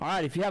All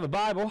right, if you have a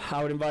Bible,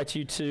 I would invite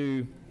you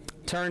to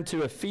turn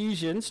to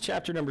Ephesians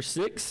chapter number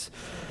 6.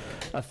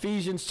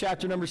 Ephesians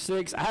chapter number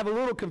 6. I have a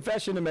little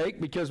confession to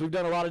make because we've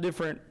done a lot of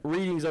different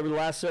readings over the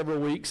last several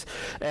weeks,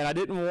 and I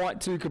didn't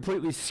want to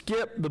completely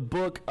skip the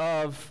book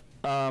of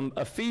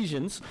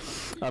Ephesians.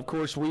 Of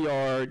course, we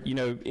are,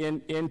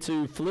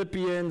 into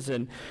Philippians,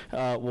 and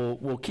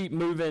we'll keep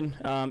moving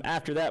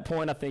after that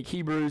point. I think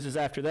Hebrews is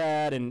after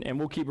that, and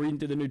we'll keep reading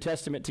through the New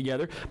Testament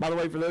together. By the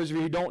way, for those of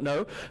you who don't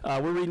know,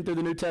 we're reading through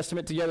the New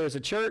Testament together as a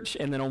church,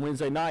 and then on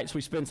Wednesday nights we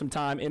spend some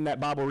time in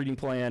that Bible reading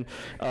plan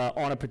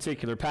on a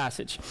particular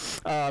passage.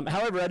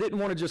 However, I didn't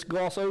want to just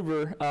gloss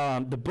over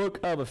the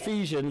book of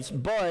Ephesians,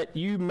 but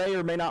you may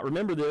or may not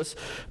remember this,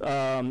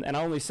 and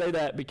I only say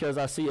that because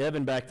I see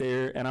Evan back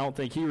there, and I don't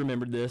think he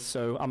remembered this,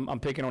 so I'm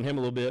picking on him a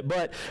little bit.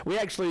 But we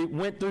actually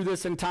went through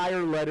this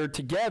entire letter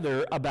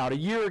together about a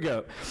year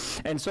ago.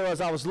 And so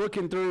as I was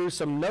looking through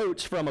some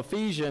notes from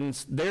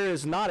Ephesians, there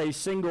is not a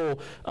single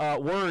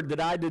word that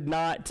I did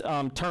not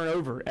turn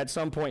over at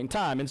some point in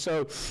time. And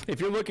so if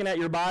you're looking at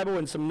your Bible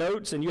and some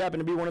notes, and you happen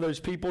to be one of those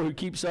people who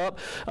keeps up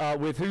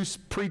with who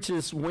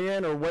preaches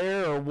when or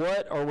where or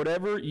what or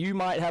whatever, you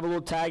might have a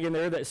little tag in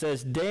there that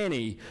says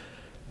Danny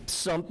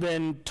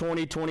something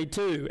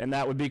 2022, and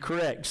that would be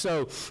correct.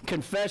 So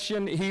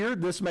confession here,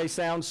 this may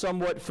sound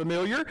somewhat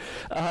familiar,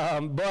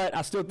 but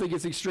I still think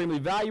it's extremely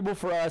valuable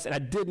for us, and I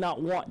did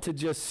not want to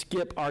just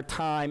skip our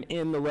time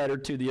in the letter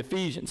to the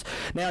Ephesians.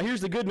 Now, here's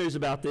the good news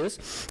about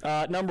this.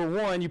 Number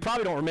one, you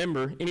probably don't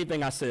remember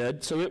anything I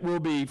said, so it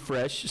will be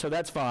fresh, so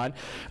that's fine.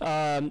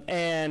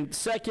 And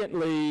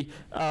secondly,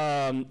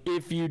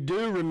 if you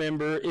do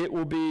remember, it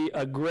will be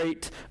a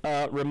great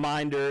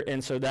reminder,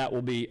 and so that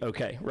will be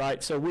okay,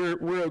 right? So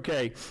we're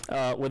okay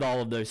with all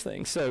of those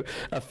things. So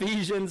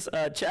Ephesians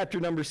chapter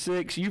number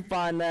 6, you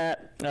find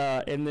that,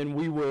 and then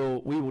we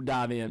will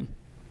dive in.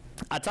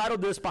 I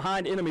titled this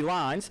Behind Enemy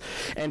Lines,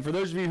 and for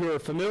those of you who are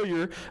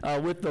familiar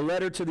with the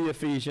letter to the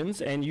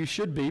Ephesians, and you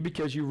should be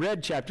because you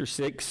read chapter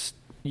 6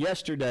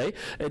 yesterday,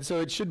 and so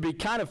it should be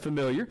kind of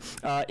familiar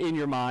in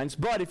your minds.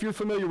 But if you're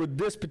familiar with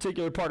this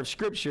particular part of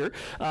Scripture,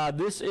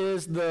 this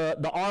is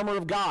the armor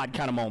of God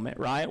kind of moment,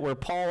 right? Where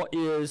Paul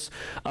is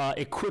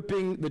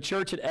equipping the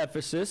church at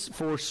Ephesus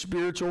for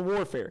spiritual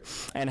warfare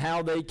and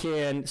how they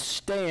can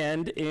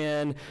stand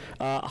in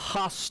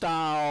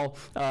hostile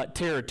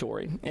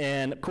territory.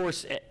 And of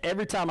course,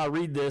 every time I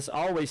read this,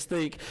 I always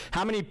think,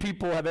 how many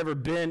people have ever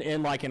been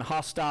in like a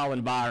hostile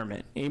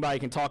environment? Anybody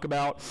can talk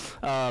about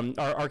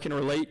or can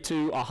relate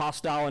to a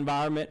hostile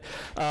environment?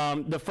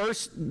 The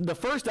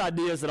first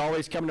ideas that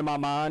always come to my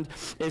mind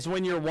is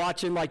when you're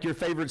watching like your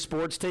favorite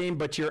sports team,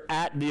 but you're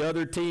at the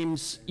other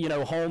team's,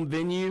 home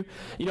venue.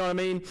 You know what I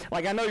mean?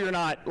 Like, I know you're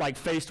not like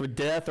faced with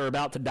death or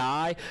about to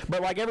die,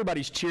 but like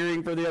everybody's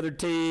cheering for the other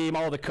team.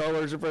 All the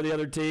colors are for the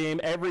other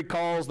team. Every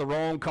call's the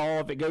wrong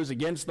call if it goes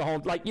against the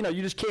home. Like, you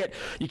just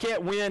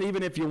can't win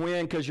even if you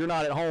win because you're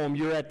not at home.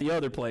 You're at the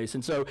other place.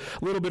 And so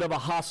a little bit of a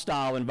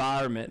hostile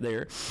environment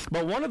there.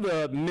 But one of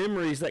the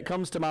memories that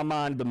comes to my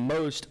mind the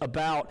most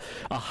about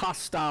a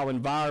hostile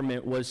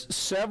environment was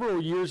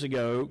several years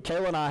ago.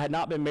 Kayla and I had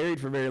not been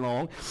married for very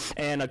long,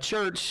 and a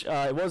church,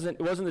 it wasn't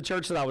the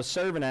church that I was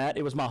serving at,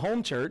 it was my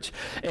home church,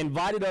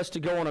 invited us to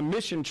go on a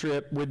mission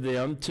trip with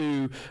them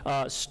to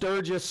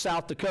Sturgis,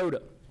 South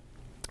Dakota.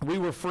 We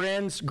were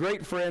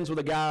great friends with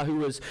a guy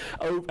who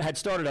had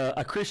started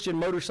a Christian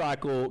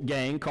motorcycle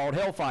gang called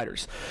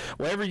Hellfighters.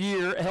 Well, every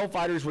year,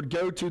 Hellfighters would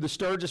go to the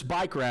Sturgis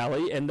bike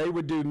rally, and they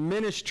would do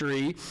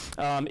ministry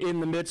in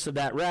the midst of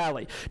that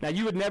rally. Now,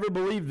 you would never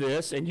believe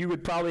this, and you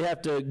would probably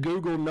have to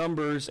Google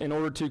numbers in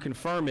order to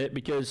confirm it,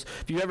 because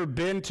if you've ever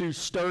been to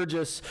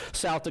Sturgis,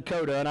 South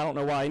Dakota, and I don't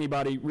know why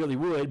anybody really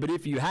would, but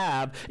if you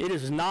have, it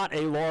is not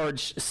a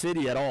large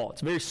city at all.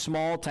 It's a very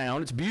small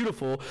town. It's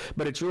beautiful,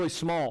 but it's really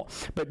small.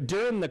 But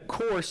during the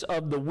course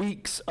of the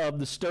weeks of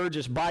the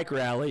Sturgis bike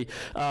rally,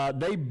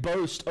 they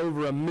boast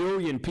over 1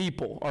 million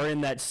people are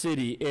in that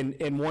city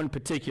in one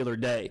particular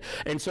day.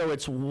 And so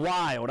it's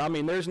wild. I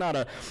mean, there's not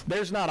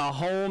a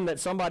home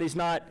that somebody's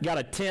not got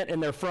a tent in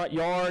their front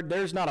yard.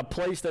 There's not a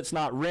place that's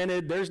not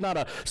rented. There's not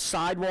a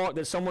sidewalk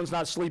that someone's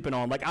not sleeping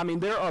on. Like, I mean,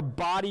 there are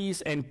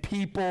bodies and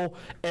people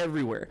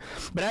everywhere.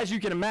 But as you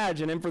can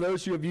imagine, and for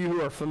those of you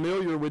who are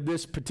familiar with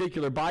this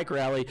particular bike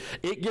rally,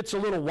 it gets a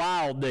little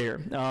wild there,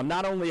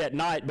 not only at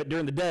night, but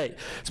during the day.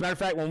 As a matter of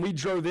fact, when we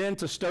drove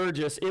into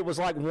Sturgis, it was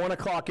like 1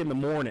 o'clock in the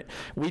morning.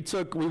 We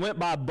went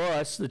by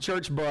bus, the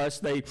church bus.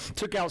 They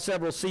took out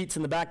several seats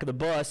in the back of the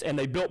bus, and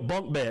they built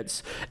bunk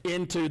beds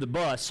into the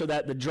bus so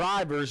that the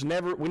drivers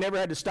we never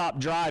had to stop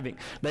driving.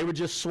 They would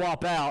just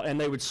swap out, and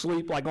they would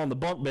sleep like on the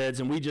bunk beds,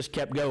 and we just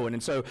kept going.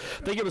 And so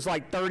I think it was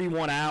like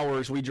 31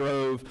 hours we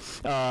drove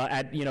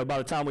by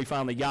the time we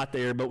finally got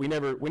there, but we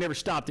never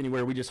stopped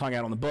anywhere. We just hung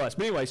out on the bus.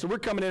 But anyway, so we're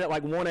coming in at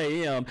like 1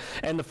 a.m.,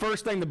 and the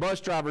first thing the bus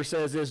driver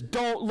says is,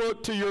 "Don't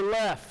look to your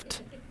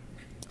left."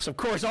 So of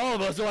course, all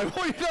of us are like,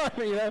 "What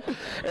are you doing?"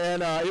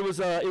 And it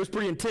was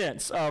pretty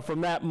intense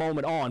from that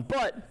moment on.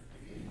 But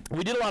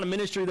We did a lot of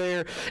ministry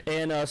there,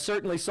 and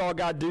certainly saw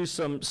God do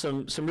some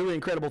really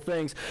incredible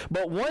things.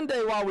 But one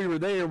day while we were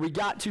there, we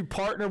got to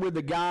partner with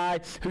the guy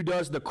who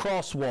does the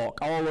crosswalk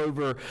all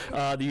over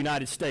the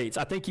United States.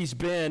 I think he's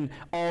been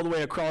all the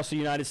way across the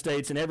United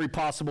States in every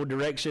possible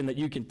direction that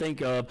you can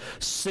think of,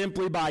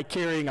 simply by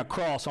carrying a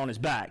cross on his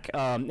back.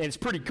 And it's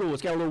pretty cool.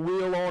 It's got a little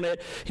wheel on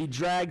it. He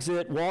drags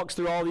it, walks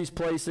through all these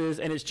places,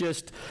 and it's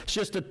just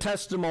a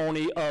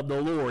testimony of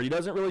the Lord. He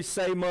doesn't really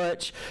say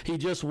much. He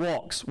just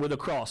walks with a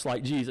cross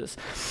like Jesus.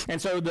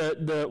 And so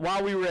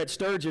while we were at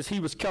Sturgis, he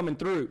was coming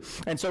through.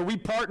 And so we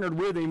partnered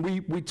with him.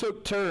 We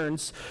took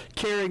turns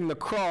carrying the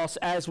cross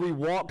as we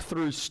walked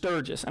through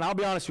Sturgis. And I'll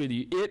be honest with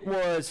you, it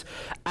was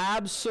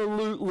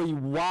absolutely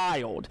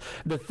wild.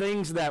 The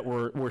things that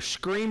were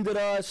screamed at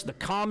us, the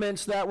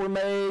comments that were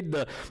made,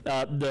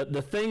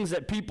 the things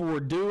that people were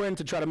doing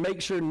to try to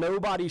make sure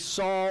nobody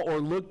saw or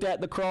looked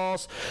at the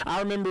cross. I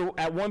remember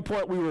at one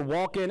point we were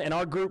walking and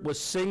our group was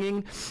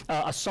singing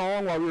a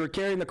song while we were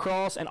carrying the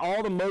cross, and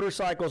all the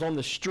motorcycles on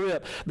the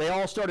strip, they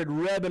all started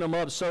revving them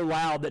up so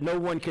loud that no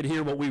one could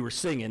hear what we were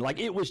singing. Like,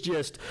 it was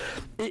just,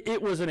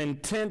 it was an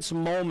intense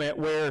moment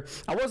where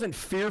I wasn't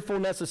fearful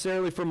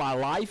necessarily for my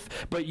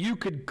life, but you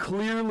could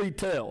clearly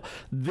tell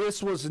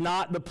this was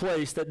not the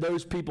place that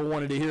those people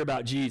wanted to hear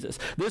about Jesus.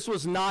 This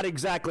was not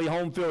exactly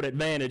home field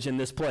advantage in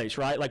this place,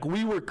 right? Like,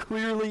 we were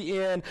clearly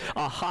in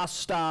a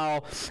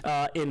hostile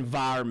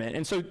environment.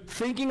 And so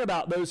thinking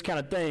about those kind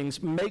of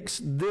things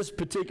makes this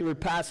particular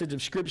passage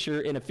of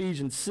Scripture in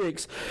Ephesians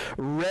 6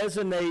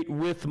 resonate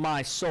with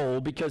my soul,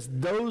 because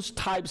those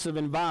types of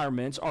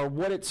environments are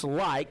what it's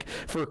like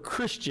for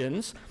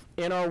Christians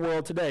in our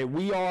world today.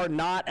 We are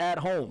not at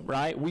home,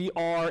 right? We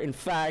are, in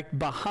fact,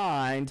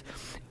 behind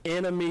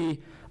enemy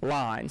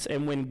lines.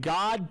 And when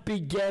God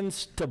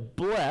begins to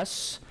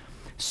bless,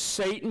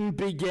 Satan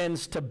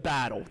begins to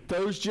battle.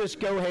 Those just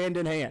go hand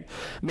in hand.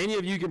 Many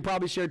of you can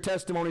probably share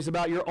testimonies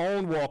about your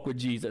own walk with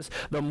Jesus.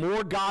 The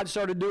more God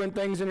started doing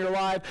things in your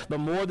life, the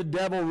more the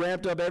devil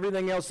ramped up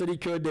everything else that he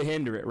could to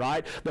hinder it,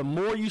 right? The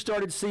more you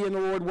started seeing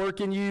the Lord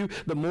work in you,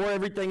 the more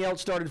everything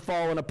else started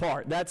falling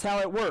apart. That's how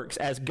it works.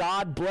 As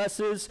God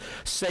blesses,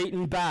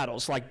 Satan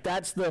battles. Like,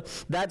 that's the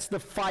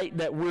fight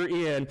that we're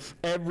in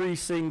every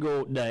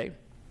single day.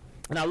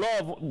 And I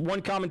love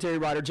one commentary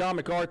writer, John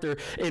MacArthur,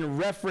 in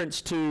reference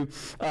to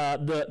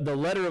the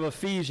letter of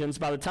Ephesians,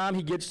 by the time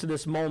he gets to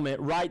this moment,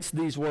 writes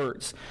these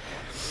words.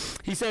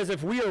 He says,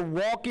 if we are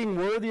walking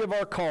worthy of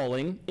our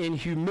calling, in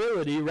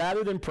humility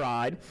rather than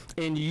pride,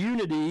 in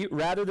unity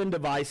rather than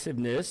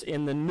divisiveness,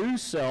 in the new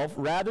self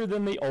rather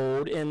than the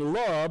old, in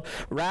love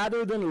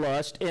rather than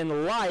lust,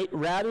 in light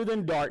rather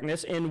than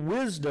darkness, in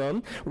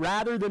wisdom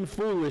rather than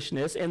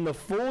foolishness, in the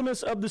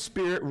fullness of the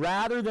Spirit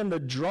rather than the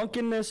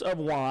drunkenness of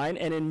wine,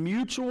 and in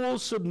mutual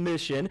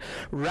submission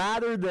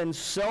rather than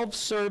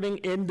self-serving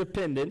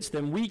independence,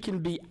 then we can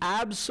be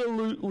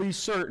absolutely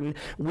certain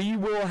we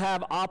will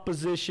have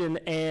opposition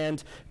and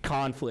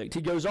conflict.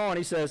 He goes on,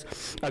 he says,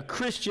 a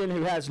Christian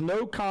who has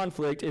no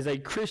conflict is a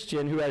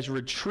Christian who has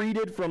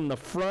retreated from the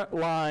front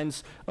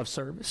lines of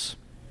service.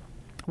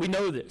 We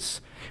know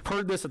this.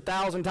 Heard this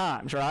 1,000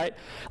 times, right?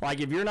 Like,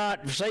 if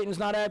Satan's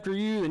not after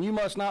you, then you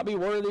must not be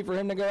worthy for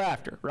him to go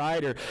after,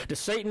 right? Or does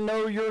Satan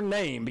know your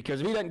name? Because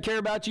if he doesn't care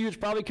about you, it's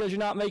probably because you're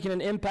not making an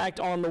impact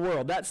on the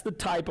world. That's the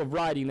type of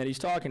writing that he's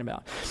talking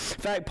about.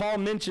 In fact, Paul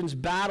mentions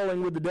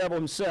battling with the devil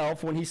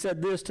himself when he said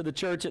this to the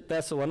church at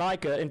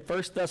Thessalonica in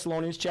 1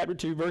 Thessalonians chapter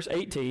 2, verse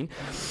 18.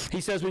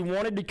 He says, we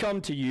wanted to come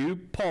to you,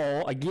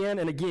 Paul, again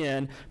and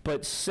again,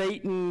 but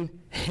Satan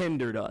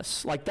hindered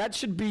us. Like, that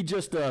should be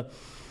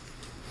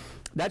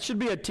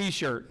a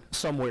t-shirt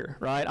somewhere,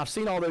 right? I've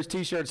seen all those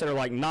t-shirts that are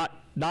like,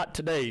 not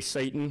today,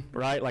 Satan,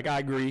 right? Like, I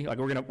agree. Like,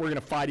 we're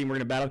gonna fight him. We're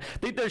gonna battle him. I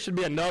think there should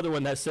be another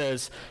one that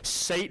says,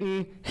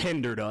 Satan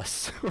hindered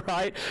us,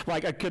 right?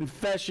 Like a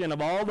confession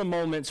of all the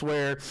moments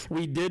where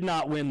we did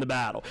not win the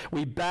battle.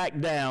 We backed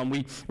down.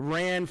 We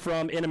ran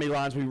from enemy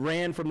lines. We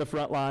ran from the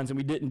front lines, and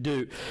we didn't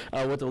do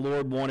what the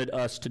Lord wanted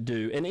us to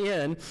do. And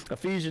in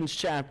Ephesians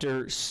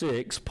chapter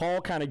 6,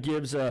 Paul kind of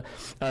gives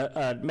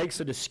makes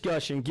a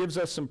discussion, gives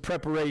us some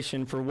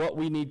preparation for what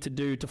we need to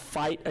do to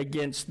fight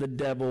against the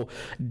devil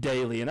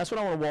daily. And that's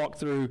what I want to walk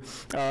through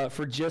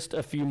for just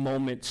a few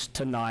moments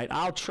tonight.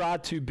 I'll try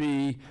to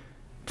be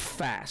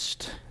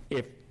fast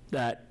if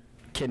that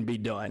can be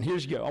done.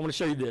 Here's go. I want to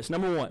show you this.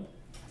 Number one,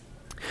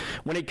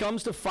 when it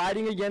comes to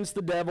fighting against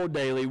the devil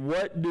daily,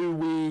 what do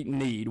we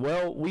need?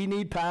 Well, we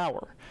need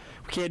power.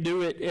 We can't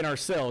do it in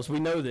ourselves. We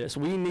know this.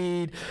 We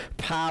need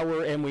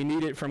power, and we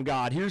need it from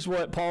God. Here's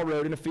what Paul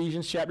wrote in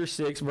Ephesians chapter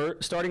 6,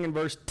 starting in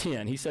verse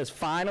 10. He says,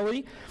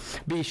 finally,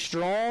 be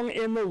strong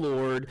in the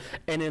Lord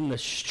and in the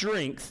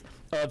strength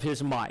of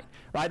his might.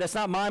 right? That's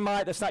not my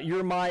might. That's not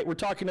your might. We're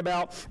talking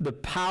about the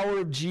power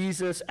of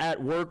Jesus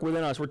at work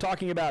within us. We're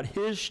talking about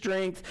his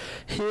strength,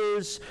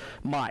 his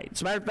might.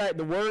 As a matter of fact,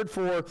 the word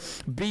for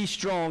be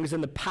strong is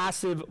in the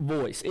passive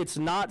voice. It's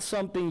not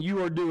something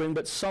you are doing,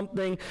 but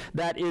something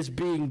that is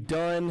being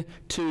done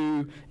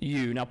to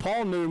you. Now,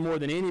 Paul knew more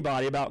than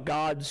anybody about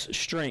God's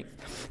strength.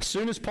 As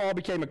soon as Paul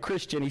became a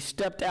Christian, he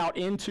stepped out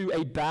into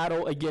a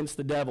battle against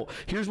the devil.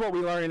 Here's what we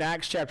learn in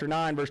Acts chapter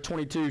 9, verse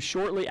 22.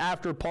 Shortly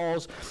after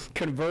Paul's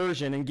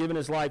conversion and giving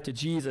his life to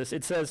Jesus,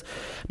 it says,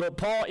 "But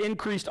Paul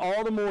increased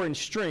all the more in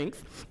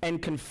strength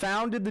and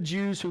confounded the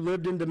Jews who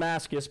lived in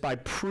Damascus by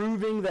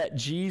proving that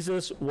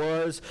Jesus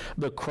was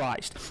the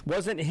Christ." It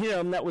wasn't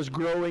him that was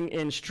growing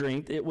in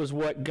strength. It was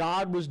what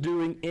God was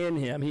doing in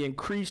him. He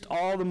increased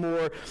all the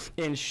more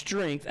in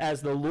strength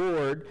as the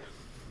Lord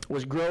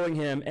was growing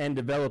him and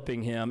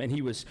developing him, and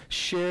he was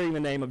sharing the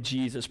name of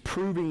Jesus,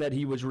 proving that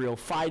he was real,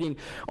 fighting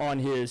on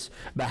his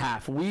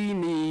behalf. We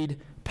need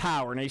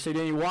power. Now you say,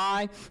 Danny,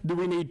 why do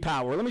we need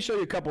power? Let me show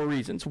you a couple of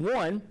reasons.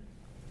 One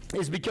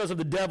is because of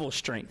the devil's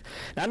strength.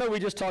 Now, I know we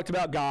just talked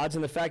about God's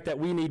and the fact that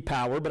we need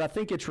power, but I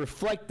think it's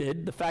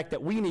reflected, the fact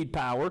that we need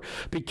power,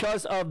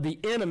 because of the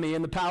enemy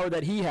and the power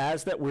that he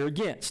has that we're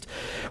against.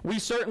 We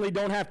certainly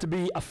don't have to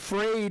be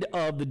afraid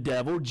of the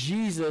devil.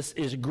 Jesus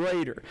is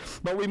greater.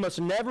 But we must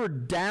never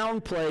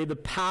downplay the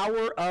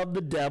power of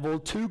the devil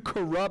to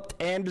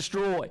corrupt and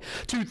destroy.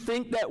 To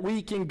think that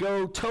we can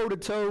go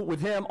toe-to-toe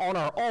with him on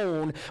our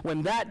own,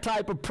 when that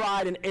type of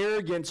pride and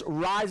arrogance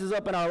rises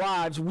up in our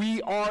lives,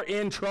 we are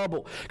in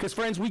trouble. Because,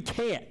 friends, we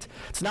can't.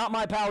 It's not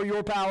my power,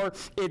 your power.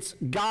 It's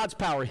God's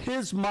power,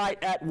 his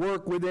might at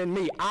work within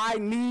me. I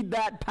need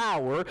that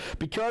power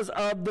because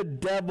of the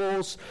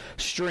devil's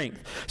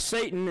strength.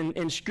 Satan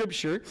in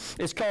Scripture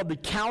is called the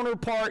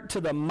counterpart to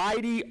the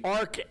mighty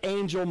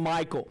archangel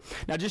Michael.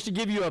 Now, just to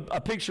give you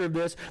a picture of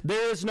this,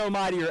 there is no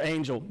mightier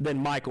angel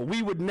than Michael.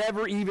 We would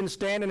never even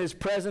stand in his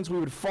presence. We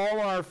would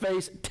fall on our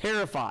face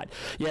terrified.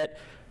 Yet,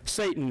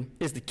 Satan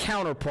is the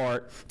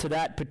counterpart to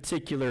that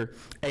particular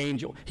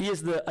angel. He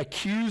is the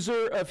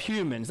accuser of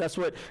humans. That's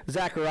what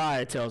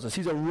Zechariah tells us.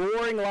 He's a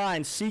roaring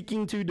lion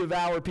seeking to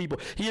devour people.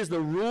 He is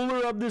the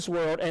ruler of this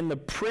world and the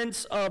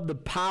prince of the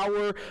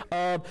power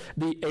of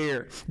the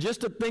air. Just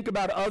to think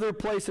about other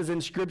places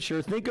in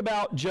Scripture, think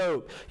about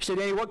Job. You say,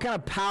 Danny, what kind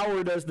of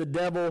power does the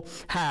devil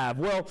have?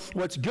 Well,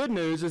 what's good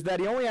news is that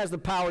he only has the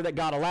power that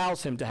God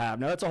allows him to have.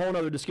 Now, that's a whole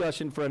other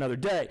discussion for another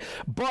day.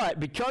 But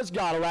because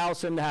God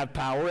allows him to have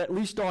power, at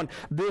least on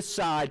this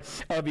side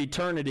of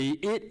eternity,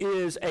 it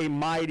is a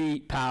mighty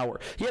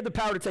power. He had the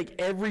power to take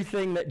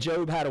everything that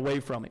Job had away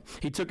from him.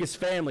 He took his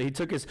family, he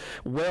took his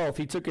wealth,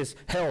 he took his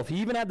health. He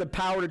even had the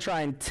power to try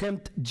and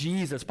tempt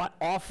Jesus by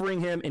offering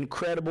him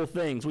incredible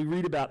things. We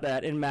read about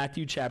that in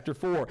Matthew chapter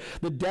 4.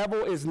 The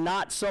devil is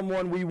not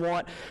someone we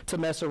want to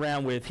mess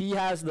around with. He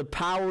has the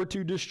power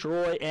to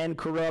destroy and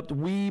corrupt.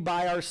 We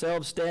by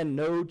ourselves stand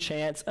no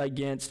chance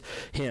against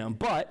him.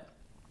 But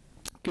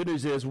good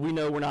news is we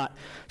know we're not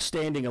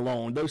standing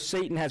alone. Though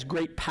Satan has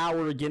great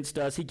power against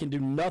us, he can do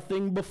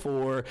nothing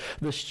before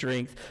the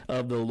strength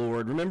of the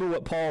Lord. Remember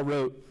what Paul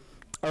wrote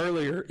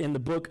earlier in the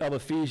book of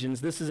Ephesians.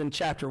 This is in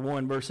chapter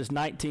 1, verses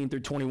 19 through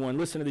 21.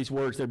 Listen to these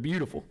words. They're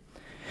beautiful.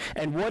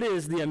 "And what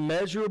is the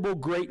immeasurable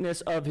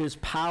greatness of his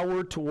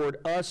power toward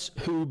us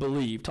who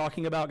believe?"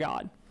 Talking about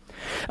God.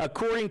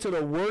 "According to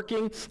the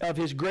working of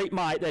his great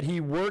might that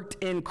he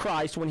worked in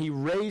Christ when he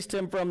raised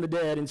him from the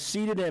dead and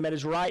seated him at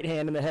his right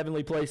hand in the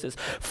heavenly places,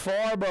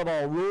 far above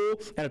all rule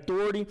and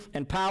authority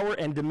and power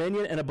and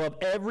dominion, and above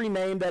every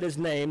name that is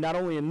named, not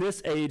only in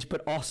this age,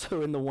 but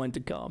also in the one to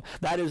come."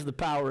 That is the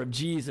power of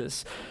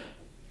Jesus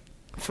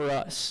for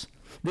us.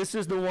 This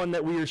is the one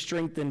that we are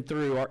strengthened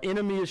through. Our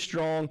enemy is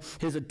strong.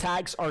 His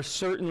attacks are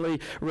certainly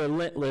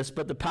relentless,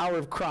 but the power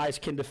of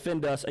Christ can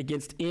defend us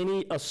against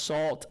any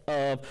assault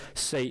of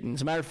Satan.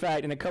 As a matter of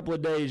fact, in a couple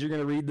of days, you're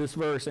going to read this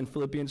verse in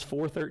Philippians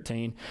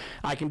 4:13.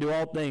 "I can do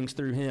all things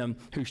through him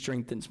who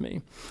strengthens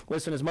me."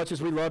 Listen, as much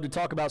as we love to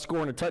talk about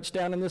scoring a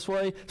touchdown in this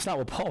way, it's not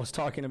what Paul is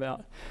talking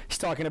about. He's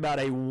talking about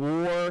a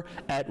war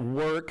at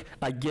work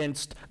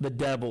against the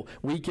devil.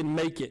 We can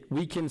make it.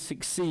 We can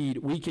succeed.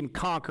 We can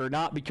conquer,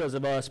 not because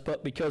of us, but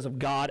because of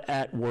God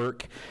at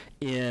work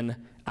in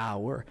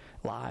our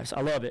lives. I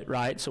love it,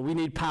 right? So we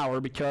need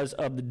power because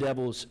of the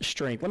devil's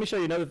strength. Let me show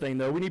you another thing,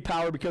 though. We need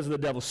power because of the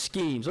devil's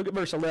schemes. Look at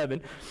verse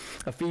 11,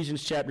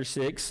 Ephesians chapter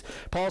 6.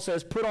 Paul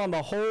says, "Put on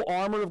the whole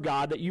armor of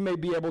God that you may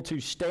be able to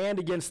stand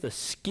against the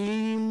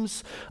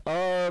schemes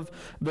of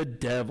the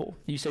devil."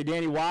 You say,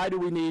 Danny, why do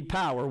we need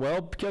power?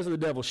 Well, because of the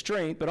devil's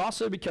strength, but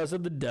also because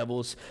of the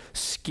devil's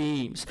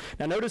schemes.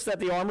 Now, notice that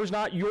the armor is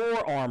not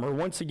your armor.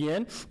 Once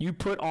again, you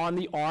put on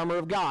the armor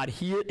of God.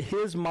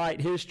 His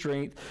might, his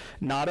strength,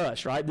 not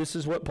us, right? This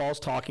is what Paul's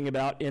talking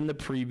about in the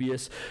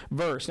previous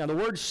verse. Now, the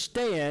word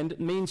stand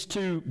means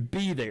to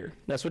be there.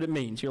 That's what it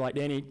means. You're like,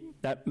 Danny,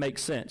 that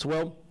makes sense.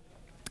 Well,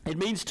 it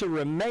means to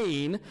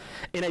remain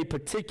in a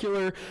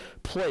particular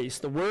place.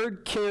 The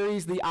word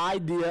carries the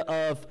idea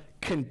of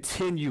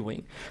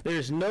continuing. There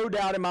is no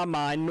doubt in my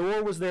mind,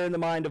 nor was there in the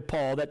mind of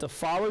Paul, that to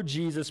follow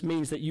Jesus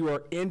means that you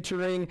are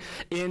entering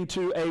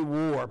into a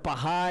war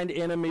behind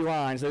enemy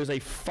lines. There's a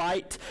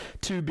fight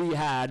to be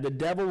had. The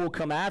devil will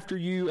come after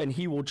you, and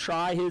he will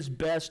try his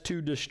best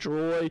to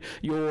destroy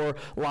your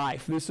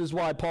life. This is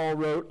why Paul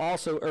wrote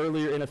also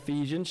earlier in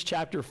Ephesians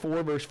chapter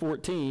 4, verse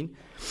 14,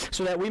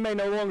 so that we may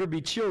no longer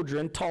be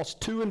children,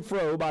 tossed to and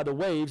fro by the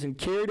waves and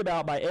carried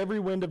about by every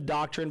wind of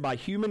doctrine, by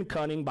human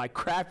cunning, by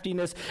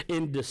craftiness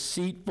in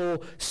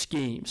deceitful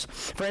schemes.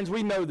 Friends,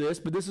 we know this,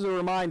 but this is a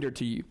reminder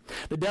to you.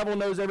 The devil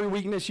knows every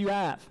weakness you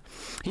have.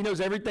 He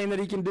knows everything that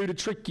he can do to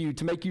trick you,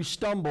 to make you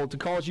stumble, to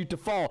cause you to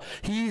fall.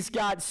 He's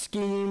got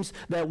schemes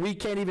that we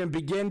can't even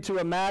begin to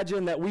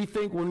imagine, that we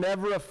think will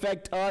never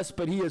affect us,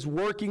 but he is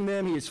working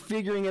them. He is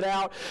figuring it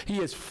out. He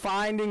is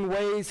finding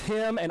ways.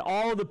 Him and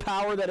all of the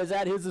power that is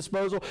at his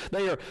disposal,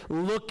 they are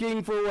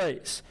looking for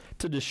ways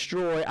to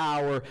destroy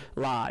our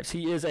lives.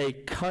 He is a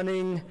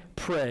cunning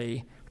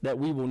prey that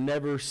we will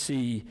never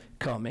see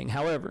coming.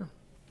 However,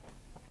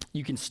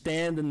 you can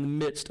stand in the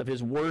midst of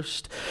his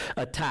worst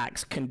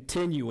attacks,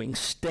 continuing,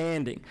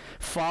 standing,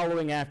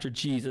 following after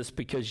Jesus,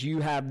 because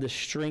you have the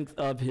strength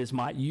of his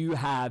might. You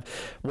have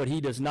what he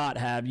does not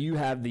have. You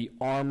have the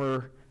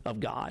armor of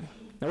God.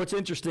 Now, what's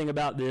interesting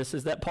about this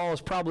is that Paul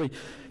is probably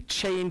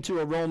chained to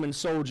a Roman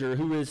soldier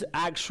who is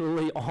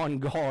actually on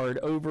guard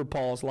over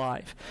Paul's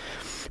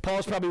life.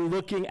 Paul's probably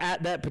looking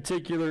at that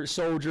particular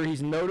soldier.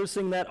 He's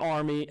noticing that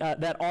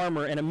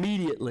armor, and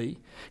immediately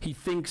he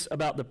thinks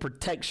about the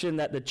protection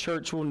that the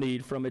church will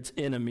need from its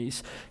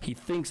enemies. He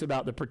thinks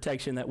about the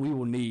protection that we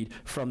will need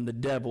from the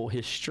devil,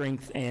 his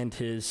strength and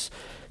his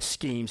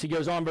schemes. He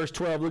goes on, verse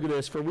 12, look at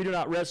this. For we do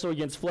not wrestle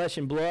against flesh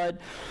and blood,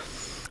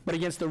 but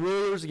against the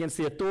rulers, against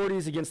the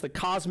authorities, against the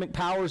cosmic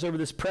powers over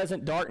this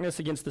present darkness,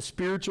 against the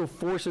spiritual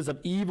forces of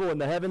evil in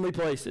the heavenly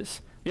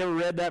places. You ever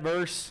read that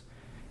verse?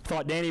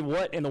 Thought, Danny,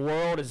 what in the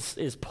world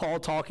is Paul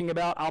talking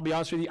about? I'll be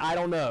honest with you, I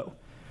don't know.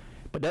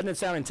 But doesn't it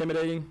sound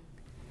intimidating?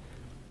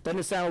 Doesn't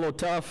it sound a little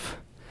tough?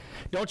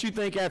 Don't you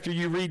think after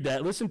you read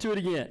that, listen to it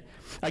again,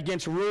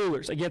 against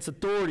rulers, against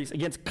authorities,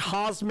 against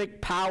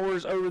cosmic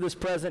powers over this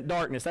present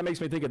darkness. That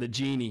makes me think of the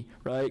genie,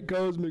 right?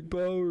 Cosmic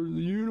powers,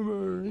 the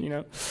universe, you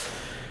know.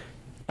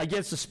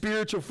 Against the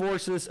spiritual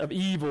forces of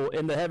evil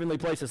in the heavenly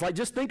places. Like,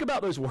 just think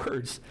about those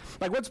words.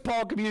 Like, what's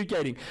Paul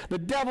communicating? The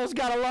devil's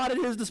got a lot at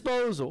his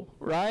disposal,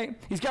 right?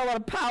 He's got a lot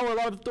of power, a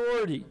lot of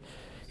authority.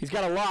 He's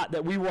got a lot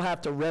that we will have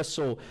to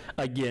wrestle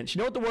against. You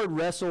know what the word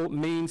wrestle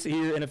means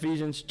here in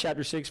Ephesians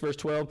chapter 6, verse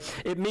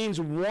 12? It means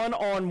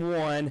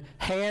one-on-one,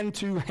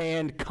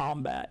 hand-to-hand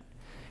combat.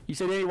 You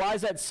say, Danny, why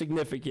is that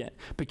significant?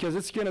 Because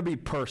it's going to be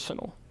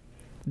personal.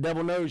 The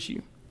devil knows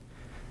you.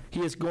 He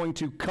is going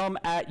to come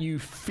at you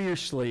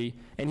fiercely,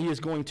 and he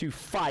is going to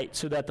fight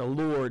so that the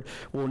Lord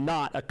will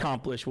not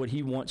accomplish what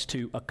he wants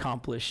to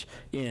accomplish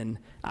in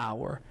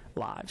our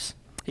lives.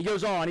 He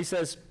goes on, he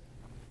says,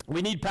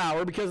 we need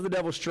power because of the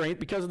devil's strength,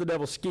 because of the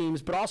devil's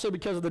schemes, but also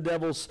because of the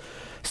devil's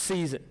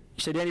season.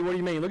 You say, Danny, what do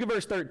you mean? Look at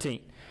verse 13.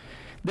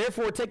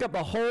 Therefore, take up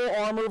the whole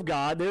armor of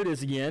God, there it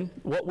is again,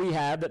 what we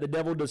have that the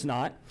devil does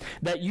not,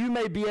 that you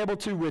may be able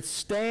to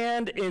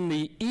withstand in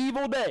the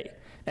evil day,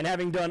 and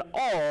having done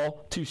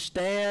all, to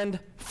stand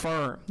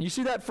firm. You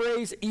see that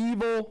phrase,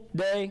 evil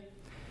day?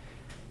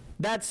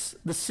 That's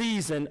the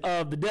season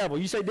of the devil.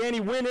 You say, Danny,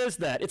 when is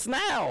that? It's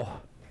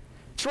now.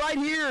 It's right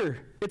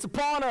here. It's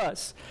upon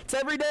us. It's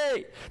every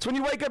day. It's when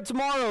you wake up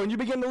tomorrow and you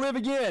begin to live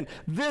again.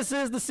 This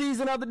is the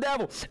season of the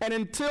devil. And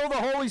until the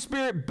Holy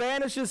Spirit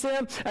banishes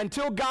him,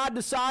 until God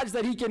decides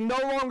that he can no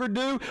longer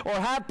do or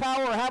have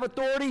power or have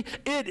authority,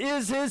 it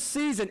is his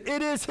season.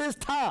 It is his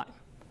time.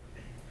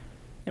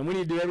 And we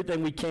need to do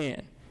everything we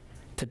can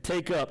to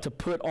take up, to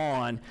put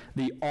on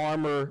the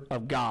armor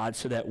of God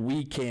so that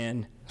we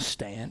can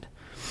stand.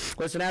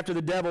 Listen, after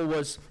the devil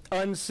was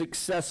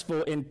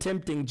unsuccessful in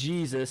tempting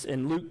Jesus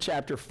in Luke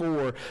chapter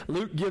 4,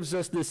 Luke gives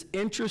us this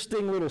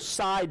interesting little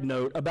side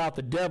note about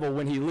the devil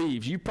when he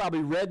leaves. You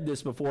probably read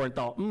this before and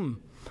thought,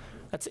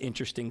 that's an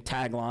interesting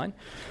tagline.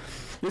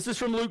 This is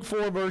from Luke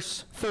 4,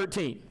 verse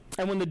 13.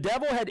 And when the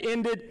devil had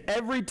ended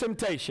every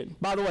temptation,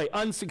 by the way,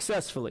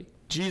 unsuccessfully,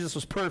 Jesus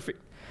was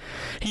perfect,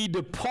 he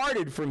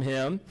departed from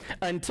him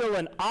until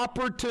an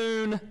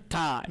opportune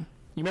time.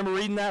 You remember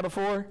reading that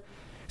before?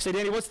 Say,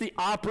 Danny, what's the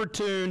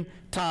opportune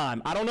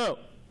time? I don't know.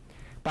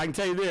 But I can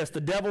tell you this,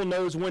 the devil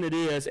knows when it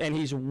is, and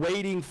he's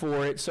waiting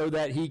for it so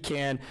that he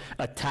can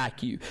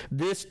attack you.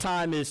 This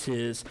time is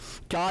his.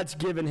 God's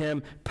given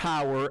him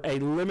power, a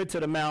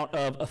limited amount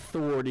of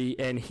authority,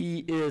 and he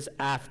is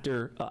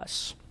after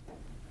us.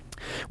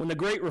 When the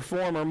great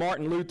reformer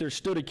Martin Luther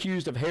stood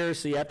accused of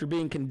heresy after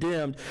being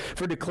condemned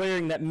for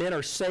declaring that men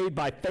are saved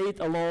by faith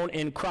alone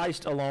in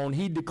Christ alone,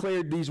 he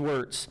declared these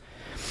words,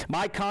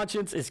 "My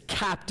conscience is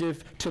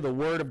captive to the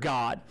word of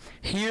God.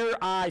 Here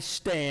I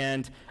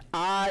stand.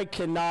 I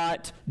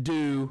cannot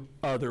do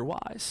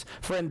otherwise."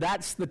 Friend,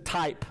 that's the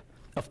type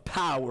of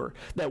power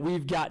that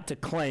we've got to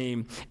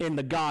claim in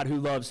the God who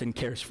loves and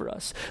cares for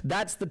us.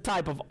 That's the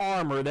type of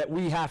armor that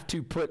we have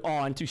to put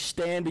on to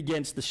stand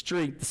against the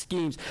strength, the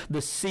schemes,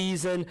 the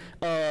season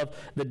of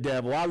the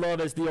devil. I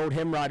love, as the old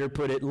hymn writer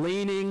put it,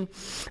 leaning,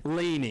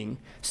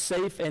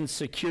 safe and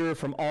secure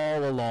from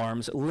all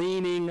alarms,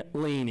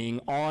 leaning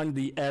on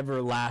the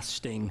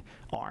everlasting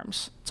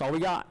arms. That's all we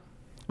got.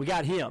 We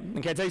got him.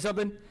 And can I tell you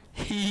something?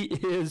 He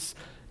is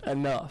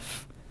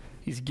enough.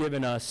 He's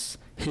given us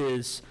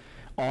his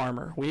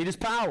armor. We need his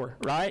power,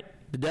 right?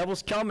 The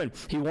devil's coming.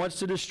 He wants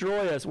to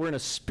destroy us. We're in a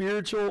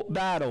spiritual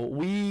battle.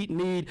 We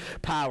need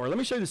power. Let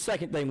me show you the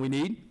second thing we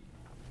need.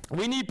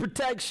 We need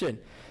protection,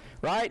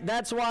 right?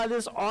 That's why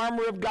this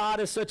armor of God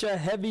is such a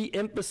heavy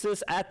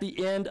emphasis at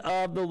the end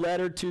of the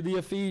letter to the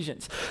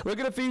Ephesians. Look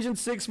at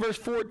Ephesians 6, verse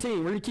 14.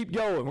 We're going to keep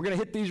going. We're going to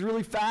hit these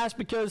really fast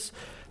because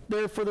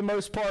they're, for the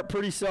most part,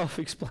 pretty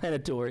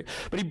self-explanatory.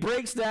 But he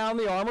breaks down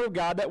the armor of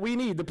God that we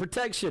need, the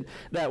protection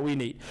that we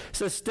need. It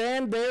says,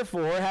 stand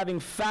therefore, having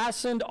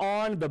fastened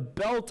on the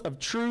belt of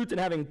truth and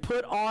having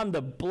put on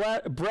the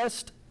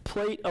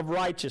breastplate of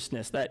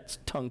righteousness. That's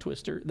tongue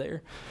twister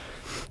there.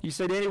 You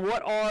say, Danny,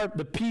 what are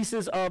the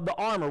pieces of the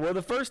armor? Well,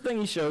 the first thing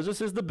he shows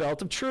us is the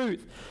belt of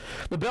truth.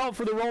 The belt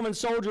for the Roman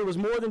soldier was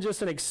more than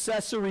just an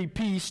accessory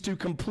piece to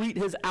complete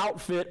his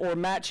outfit or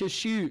match his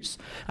shoes.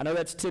 I know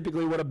that's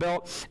typically what a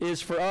belt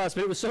is for us,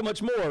 but it was so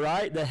much more,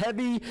 right? The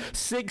heavy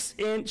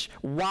 6-inch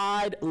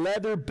wide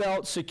leather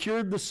belt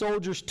secured the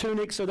soldier's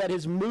tunic so that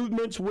his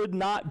movements would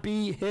not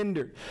be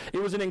hindered.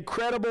 It was an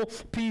incredible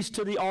piece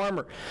to the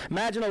armor.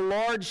 Imagine a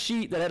large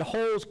sheet that had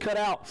holes cut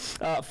out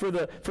for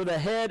the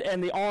head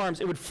and the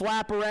arms. It would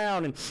flap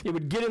around and it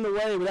would get in the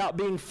way without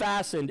being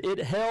fastened. It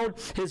held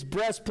his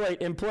breastplate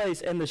in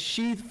place and the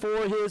sheath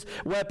for his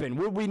weapon.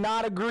 Would we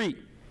not agree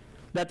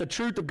that the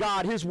truth of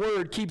God, his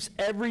word, keeps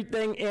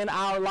everything in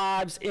our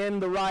lives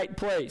in the right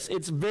place?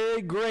 It's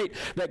very great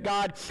that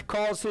God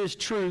calls his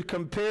truth,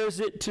 compares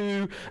it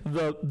to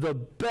the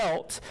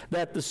belt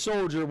that the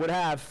soldier would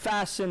have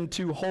fastened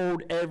to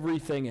hold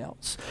everything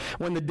else.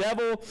 When the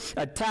devil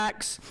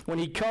attacks, when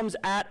he comes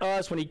at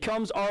us, when he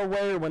comes our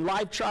way, or when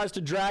life tries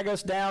to drag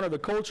us down, or the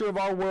culture of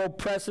our world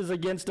presses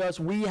against us,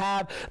 we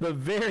have the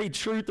very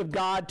truth of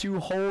God to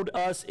hold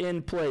us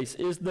in place.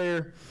 It's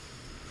there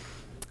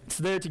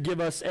to give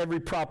us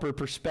every proper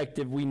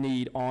perspective we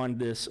need on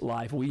this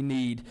life. We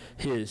need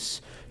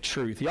his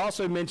truth. He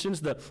also mentions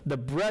the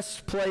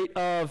breastplate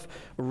of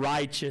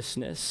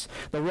righteousness.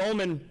 The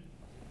Roman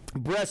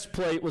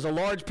breastplate was a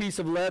large piece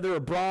of leather or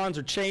bronze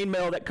or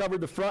chainmail that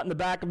covered the front and the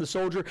back of the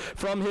soldier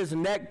from his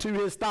neck to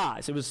his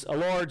thighs. It was a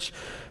large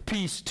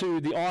piece to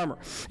the armor.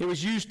 It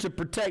was used to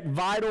protect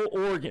vital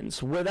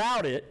organs.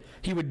 Without it,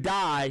 he would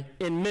die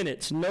in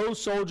minutes. No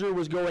soldier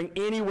was going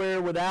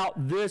anywhere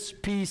without this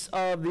piece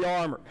of the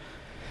armor.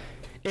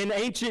 In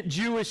ancient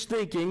Jewish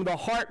thinking, the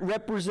heart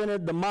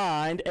represented the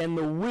mind, and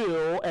the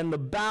will and the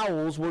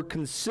bowels were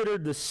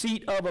considered the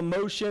seat of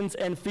emotions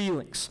and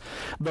feelings.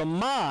 The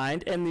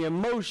mind and the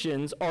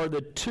emotions are the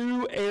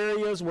two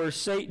areas where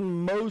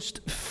Satan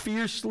most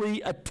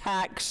fiercely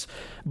attacks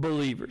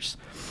believers.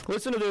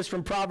 Listen to this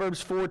from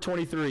Proverbs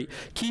 4:23.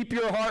 Keep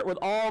your heart with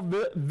all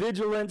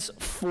vigilance,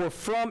 for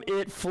from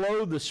it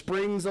flow the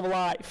springs of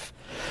life.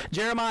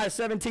 Jeremiah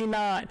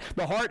 17:9.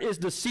 The heart is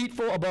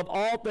deceitful above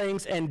all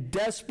things and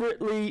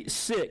desperately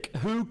sick.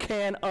 Who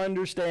can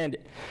understand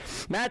it?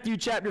 Matthew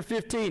chapter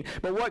 15.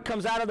 But what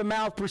comes out of the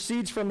mouth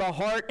proceeds from the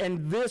heart,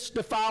 and this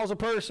defiles a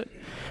person.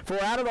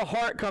 For out of the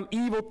heart come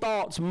evil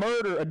thoughts,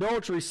 murder,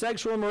 adultery,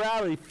 sexual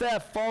immorality,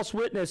 theft, false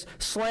witness,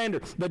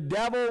 slander. The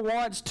devil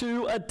wants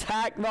to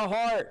attack the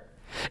heart.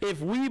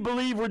 If we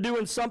believe we're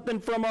doing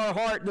something from our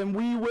heart, then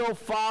we will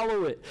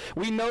follow it.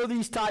 We know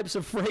these types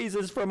of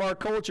phrases from our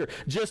culture.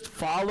 Just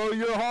follow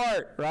your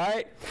heart,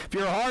 right? If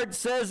your heart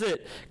says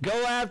it,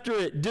 go after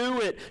it,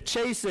 do it,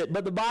 chase it.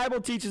 But the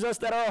Bible teaches us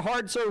that our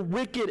hearts are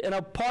wicked, and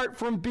apart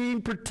from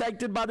being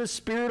protected by the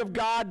Spirit of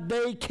God,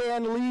 they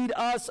can lead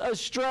us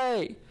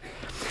astray.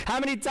 How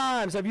many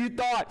times have you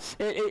thought,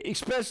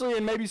 especially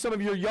in maybe some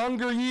of your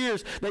younger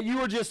years, that you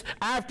were just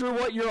after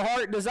what your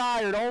heart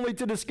desired, only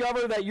to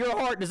discover that your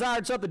heart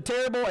desired something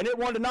terrible and it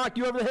wanted to knock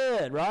you over the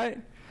head, right?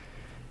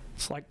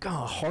 It's like, oh,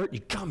 heart, you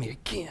got me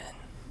again.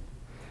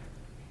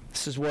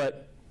 This is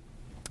what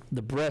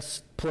the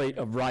breastplate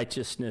of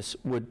righteousness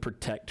would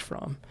protect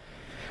from.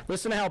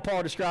 Listen to how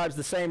Paul describes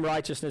the same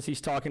righteousness he's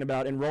talking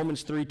about in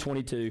Romans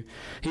 3:22.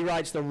 He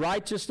writes, the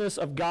righteousness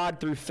of God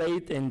through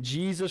faith in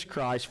Jesus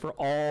Christ for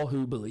all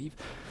who believe.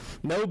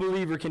 No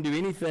believer can do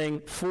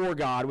anything for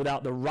God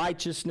without the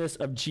righteousness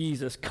of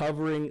Jesus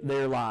covering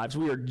their lives.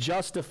 We are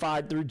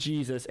justified through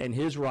Jesus and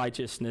his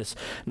righteousness,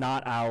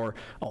 not our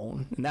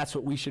own. And that's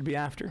what we should be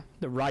after,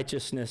 the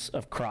righteousness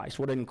of Christ.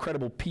 What an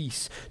incredible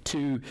piece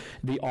to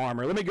the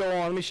armor. Let me go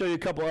on. Let me show you a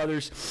couple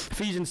others.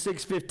 Ephesians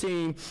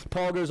 6:15,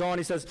 Paul goes on.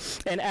 He says,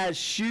 and and as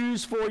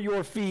shoes for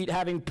your feet,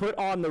 having put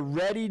on the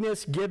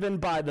readiness given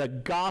by the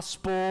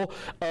gospel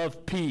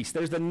of peace.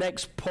 There's the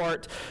next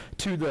part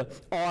to the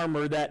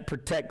armor that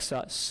protects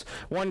us.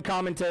 One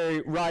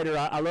commentary writer,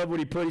 I love what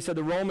he put. He said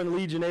the Roman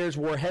legionnaires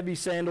wore heavy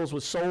sandals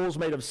with soles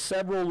made of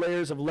several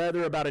layers of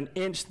leather about an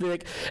inch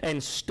thick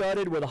and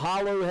studded with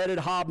hollow-headed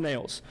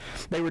hobnails.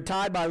 They were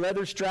tied by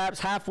leather straps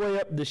halfway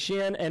up the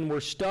shin and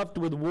were stuffed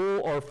with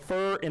wool or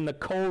fur in the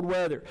cold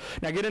weather.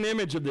 Now get an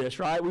image of this,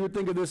 right? We would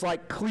think of this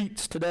like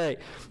cleats today.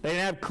 They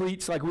didn't have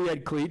cleats like we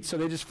had cleats, so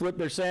they just flipped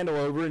their sandal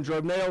over and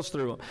drove nails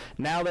through them.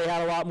 Now they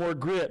had a lot more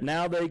grip.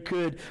 Now they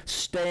could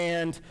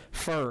stand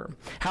firm.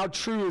 How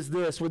true is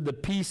this with the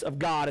peace of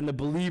God in the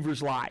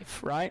believer's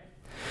life, right?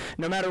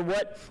 No matter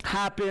what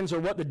happens or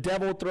what the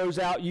devil throws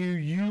at you,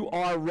 you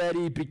are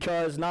ready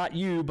because not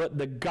you, but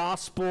the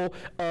gospel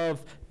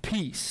of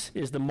peace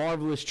is the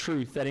marvelous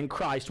truth that in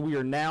Christ we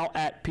are now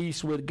at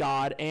peace with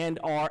God and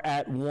are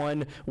at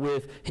one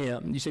with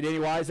him. You say, Danny,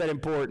 why is that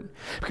important?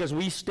 Because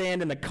we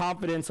stand in the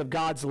confidence of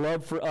God's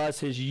love for us,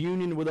 his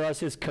union with us,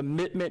 his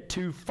commitment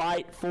to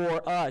fight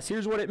for us.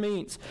 Here's what it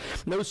means.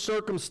 No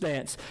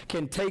circumstance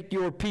can take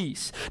your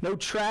peace. No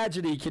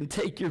tragedy can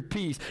take your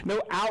peace.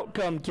 No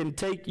outcome can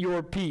take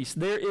your peace.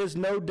 There is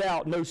no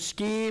doubt, no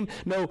scheme,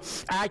 no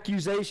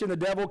accusation the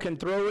devil can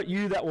throw at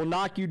you that will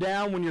knock you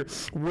down when you're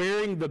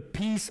wearing the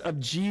peace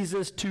of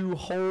Jesus to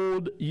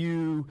hold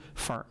you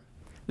firm.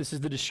 This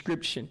is the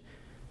description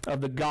of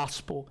the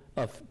gospel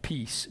of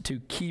peace, to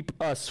keep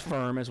us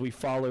firm as we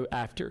follow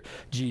after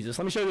Jesus.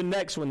 Let me show you the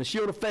next one, the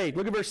shield of faith.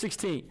 Look at verse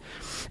 16.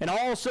 In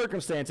all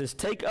circumstances,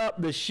 take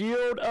up the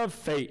shield of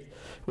faith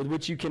with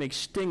which you can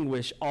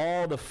extinguish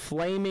all the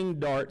flaming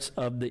darts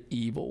of the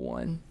evil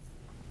one.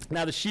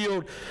 Now, the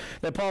shield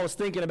that Paul was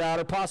thinking about,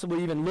 or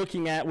possibly even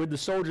looking at with the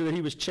soldier that he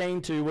was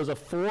chained to, was a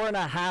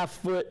 4.5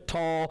 foot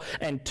tall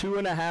and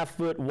 2.5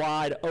 foot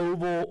wide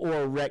oval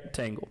or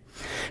rectangle.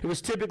 It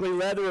was typically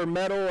leather or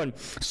metal and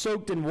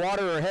soaked in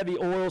water or heavy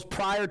oils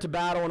prior to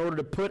battle in order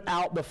to put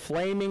out the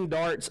flaming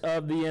darts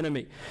of the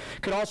enemy.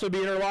 It could also be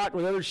interlocked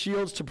with other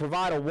shields to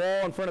provide a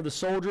wall in front of the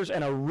soldiers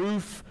and a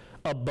roof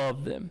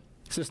above them.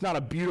 So it's not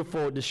a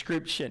beautiful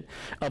description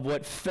of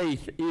what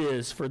faith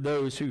is for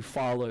those who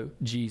follow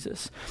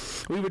Jesus.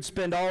 We would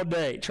spend all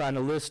day trying to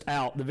list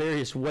out the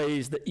various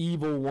ways the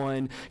evil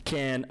one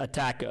can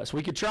attack us.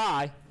 We could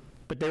try,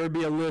 but there would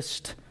be a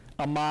list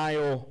a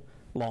mile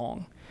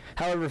long.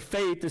 However,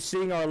 faith is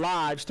seeing our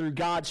lives through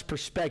God's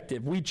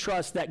perspective. We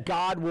trust that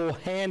God will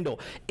handle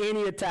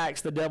any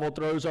attacks the devil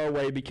throws our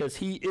way because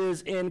he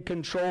is in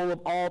control of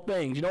all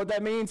things. You know what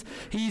that means?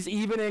 He's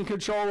even in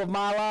control of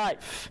my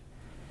life.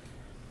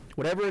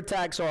 Whatever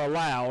attacks are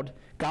allowed,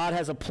 God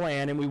has a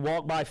plan, and we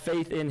walk by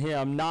faith in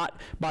him, not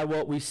by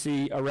what we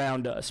see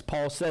around us.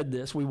 Paul said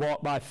this, we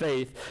walk by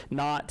faith,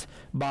 not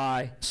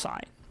by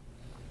sight.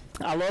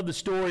 I love the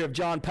story of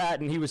John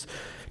Patton. He was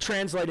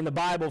translating the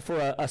Bible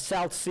for a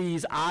South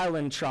Seas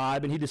island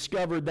tribe, and he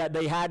discovered that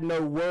they had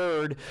no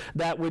word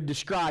that would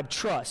describe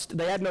trust.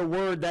 They had no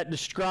word that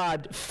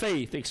described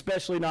faith,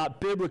 especially not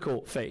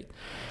biblical faith.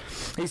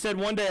 He said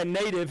one day a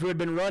native who had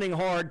been running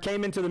hard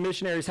came into the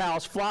missionary's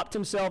house, flopped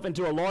himself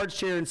into a large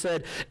chair and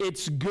said,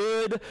 "It's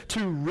good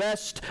to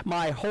rest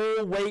my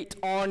whole weight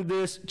on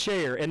this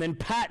chair." And then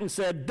Patton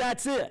said,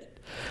 "That's it.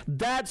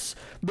 That's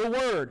the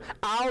word."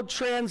 I'll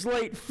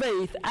translate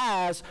faith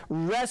as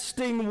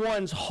resting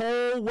one's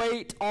whole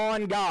weight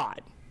on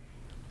God.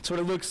 That's what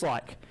it looks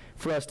like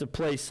for us to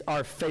place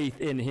our faith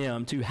in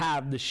him, to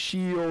have the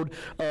shield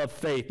of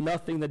faith.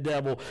 Nothing the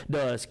devil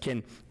does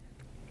can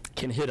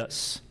hit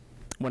us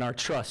when our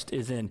trust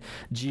is in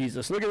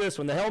Jesus. Look at this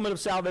one, the helmet of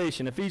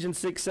salvation, Ephesians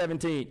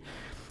 6:17.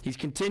 He's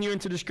continuing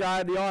to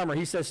describe the armor.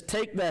 He says,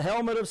 take the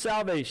helmet of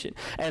salvation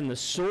and the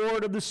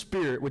sword of the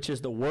Spirit, which is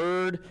the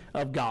word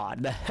of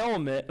God. The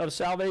helmet of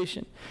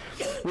salvation.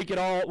 We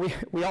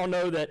all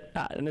know that,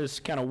 and this is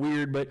kind of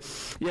weird, but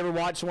you ever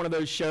watch one of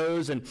those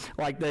shows and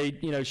like they,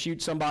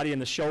 shoot somebody in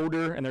the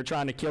shoulder and they're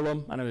trying to kill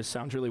them? I know this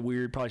sounds really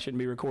weird. Probably shouldn't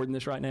be recording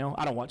this right now.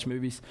 I don't watch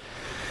movies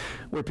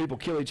where people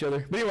kill each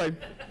other. But anyway,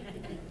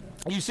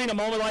 you've seen a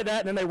moment like that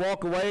and then they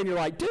walk away and you're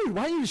like, dude,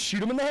 why don't you just shoot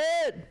them in the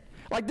head?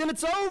 Like, then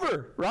it's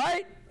over,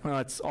 right? Well,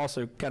 it's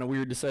also kind of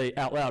weird to say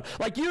out loud.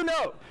 Like,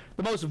 the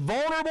most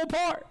vulnerable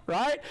part,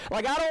 right?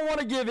 Like, I don't want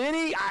to give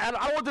I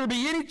don't want there to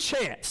be any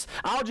chance.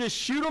 I'll just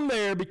shoot them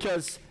there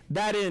because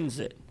that ends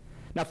it.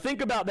 Now, think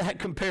about that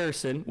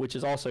comparison, which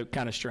is also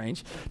kind of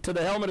strange, to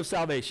the helmet of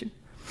salvation.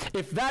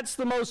 If that's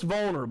the most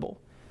vulnerable,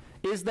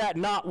 is that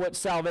not what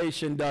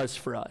salvation does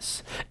for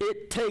us?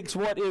 It takes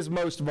what is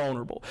most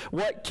vulnerable,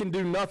 what can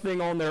do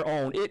nothing on their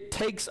own. It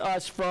takes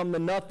us from the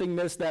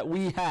nothingness that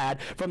we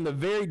had, from the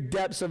very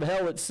depths of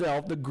hell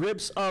itself, the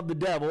grips of the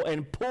devil,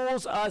 and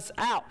pulls us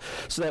out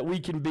so that we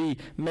can be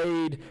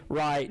made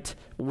right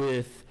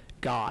with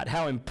God.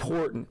 How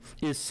important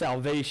is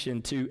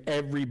salvation to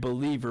every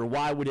believer?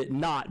 Why would it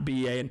not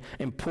be an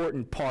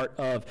important part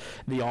of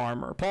the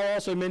armor? Paul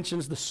also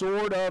mentions the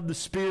sword of the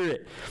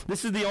Spirit.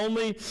 This is the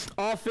only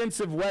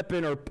offensive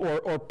weapon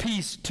or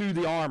piece to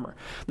the armor.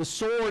 The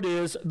sword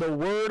is the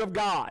Word of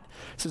God.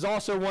 This is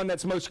also one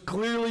that's most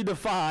clearly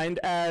defined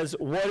as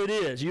what it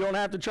is. You don't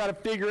have to try to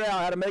figure out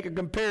how to make a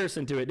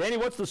comparison to it. Danny,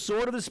 what's the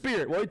sword of the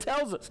Spirit? Well, he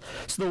tells us.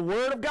 It's the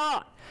Word of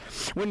God.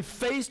 When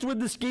faced with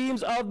the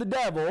schemes of the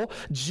devil,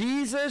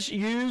 Jesus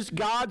used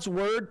God's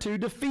word to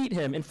defeat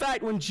him. In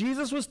fact, when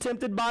Jesus was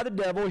tempted by the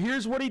devil,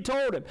 here's what he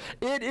told him.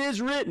 It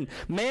is written,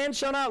 man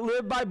shall not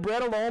live by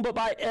bread alone, but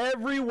by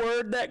every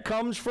word that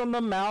comes from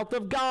the mouth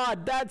of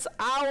God. That's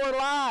our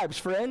lives,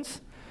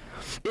 friends.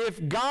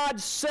 If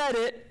God said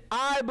it,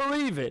 I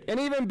believe it. And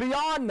even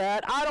beyond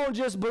that, I don't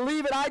just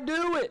believe it, I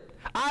do it.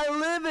 I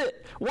live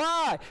it.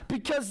 Why?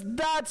 Because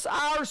that's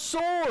our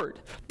sword.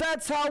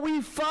 That's how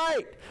we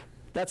fight.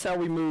 That's how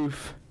we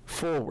move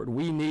forward.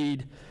 We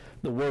need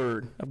the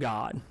Word of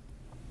God.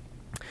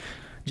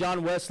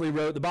 John Wesley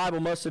wrote, the Bible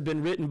must have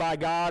been written by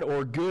God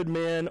or good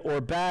men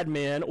or bad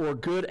men or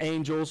good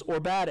angels or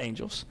bad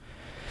angels.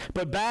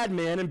 But bad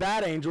men and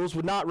bad angels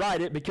would not write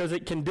it because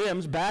it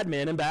condemns bad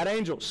men and bad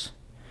angels.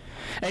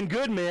 And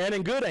good men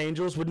and good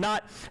angels would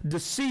not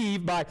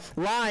deceive by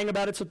lying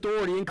about its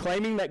authority and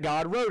claiming that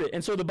God wrote it.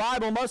 And so the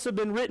Bible must have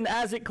been written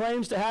as it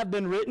claims to have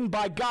been written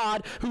by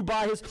God, who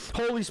by his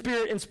Holy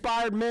Spirit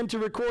inspired men to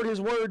record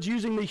his words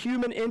using the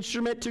human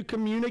instrument to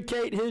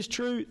communicate his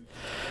truth.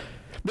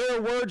 There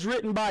are words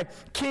written by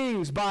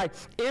kings, by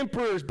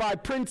emperors, by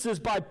princes,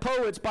 by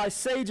poets, by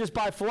sages,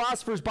 by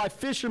philosophers, by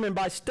fishermen,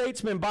 by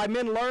statesmen, by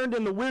men learned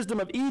in the wisdom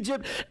of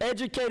Egypt,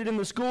 educated in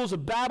the schools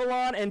of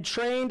Babylon, and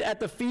trained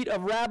at the feet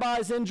of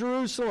rabbis in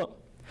Jerusalem.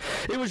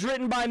 It was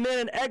written by men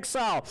in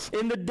exile,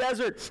 in the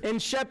desert, in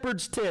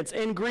shepherds' tents,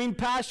 in green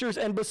pastures,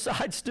 and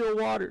beside still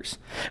waters.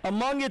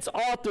 Among its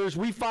authors,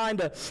 we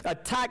find a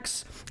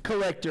tax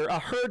collector, a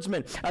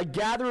herdsman, a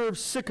gatherer of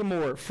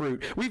sycamore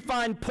fruit. We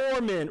find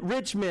poor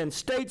men,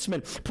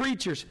 statesmen,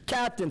 preachers,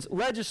 captains,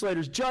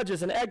 legislators,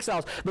 judges, and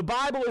exiles. The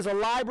Bible is a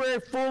library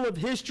full of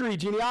history,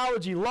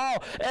 genealogy, law,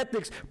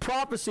 ethics,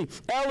 prophecy,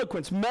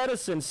 eloquence,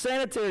 medicine,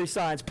 sanitary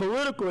science,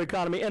 political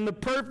economy, and the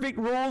perfect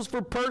rules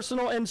for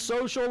personal and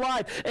social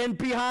life. And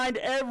behind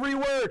every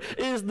word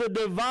is the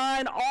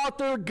divine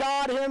author,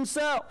 God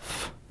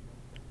himself.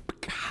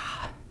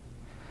 God.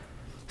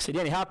 See,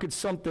 Danny, how could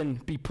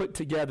something be put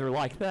together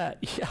like that?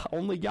 Yeah,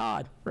 only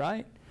God,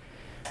 right?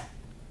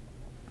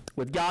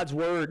 With God's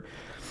word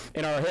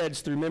in our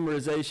heads through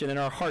memorization, in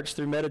our hearts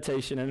through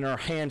meditation, and in our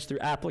hands through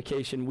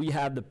application, we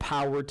have the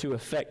power to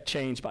effect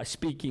change by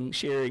speaking,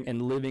 sharing,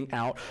 and living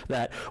out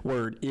that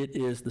word. It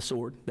is the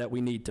sword that we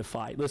need to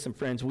fight. Listen,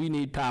 friends, we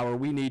need power,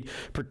 we need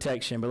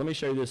protection, but let me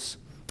show you this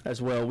as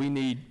well. We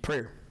need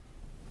prayer.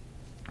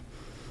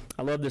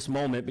 I love this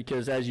moment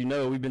because, as you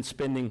know, we've been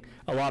spending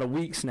a lot of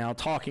weeks now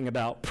talking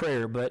about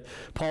prayer, but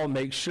Paul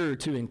makes sure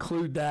to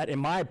include that, in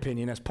my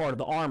opinion, as part of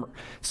the armor.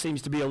 It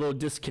seems to be a little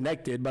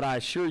disconnected, but I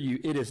assure you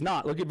it is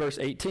not. Look at verse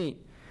 18.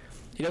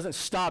 He doesn't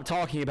stop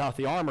talking about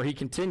the armor. He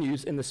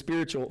continues in the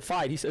spiritual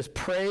fight. He says,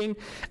 praying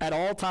at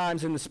all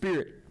times in the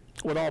Spirit,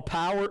 with all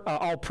power,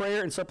 all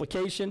prayer and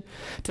supplication.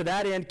 To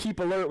that end, keep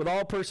alert with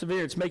all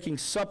perseverance, making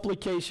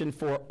supplication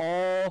for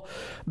all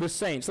the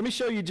saints. Let me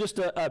show you just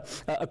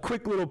a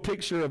quick little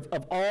picture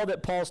of all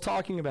that Paul's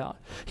talking about.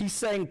 He's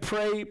saying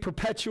pray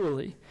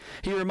perpetually.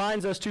 He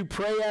reminds us to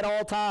pray at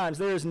all times.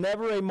 There is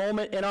never a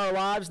moment in our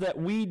lives that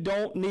we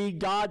don't need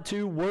God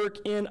to work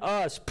in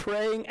us.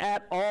 Praying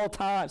at all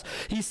times.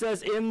 He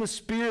says in the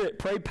Spirit,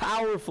 pray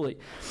powerfully.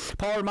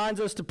 Paul reminds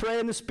us to pray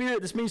in the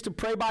Spirit. This means to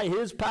pray by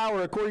his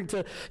power, according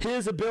to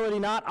his ability,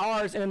 not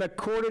ours, and in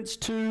accordance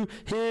to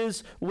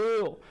his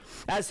will.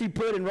 As he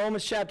put in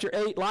Romans chapter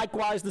 8,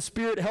 likewise the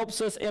Spirit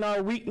helps us in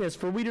our weakness,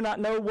 for we do not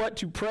know what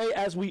to pray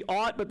as we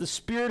ought, but the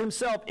Spirit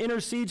himself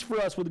intercedes for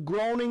us with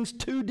groanings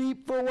too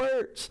deep for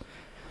words.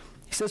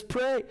 He says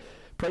pray.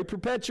 Pray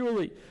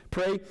perpetually.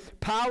 Pray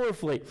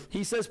powerfully.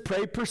 He says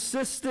pray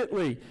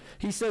persistently.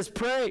 He says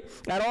pray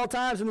at all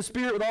times in the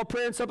Spirit with all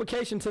prayer and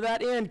supplication. To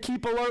that end,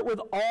 keep alert with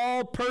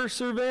all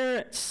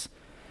perseverance,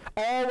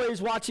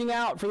 always watching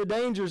out for the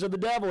dangers of the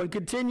devil and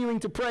continuing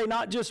to pray,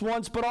 not just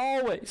once, but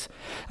always.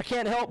 I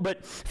can't help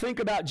but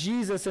think about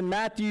Jesus in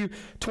Matthew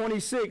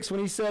 26 when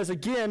he says,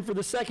 again, for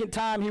the second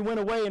time, he went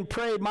away and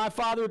prayed, my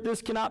Father, if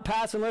this cannot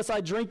pass unless I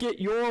drink it,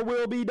 your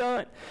will be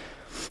done.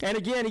 And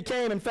again, he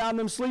came and found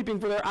them sleeping,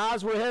 for their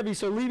eyes were heavy.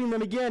 So leaving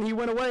them again, he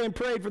went away and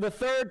prayed for the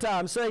third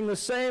time, saying the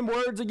same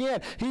words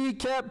again. He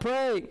kept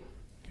praying.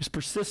 He was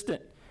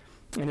persistent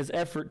in his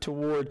effort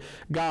toward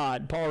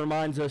God. Paul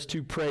reminds us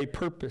to pray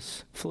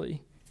purposefully. You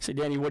say,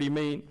 Danny, what do you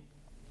mean?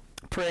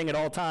 praying at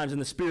all times in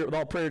the Spirit with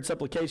all prayer and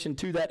supplication.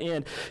 To that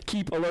end,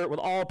 keep alert with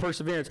all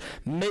perseverance,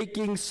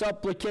 making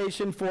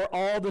supplication for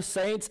all the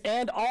saints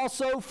and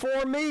also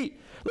for me.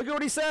 Look at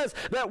what he says,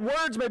 that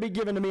words may be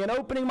given to me, and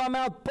opening my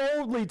mouth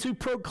boldly to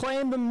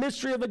proclaim the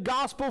mystery of the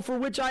gospel, for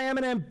which I am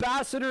an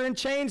ambassador in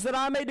chains, that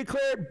I may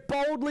declare it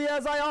boldly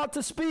as I ought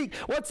to speak.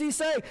 What's he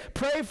saying?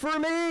 Pray for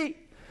me.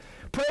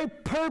 Pray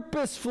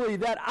purposefully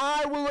that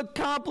I will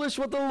accomplish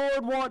what the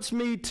Lord wants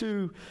me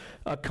to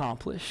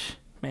accomplish.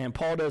 Man,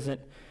 Paul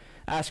doesn't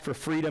ask for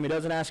freedom. He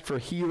doesn't ask for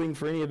healing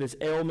for any of his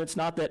ailments.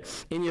 Not that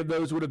any of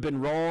those would have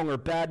been wrong or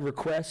bad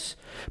requests,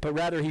 but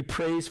rather he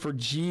prays for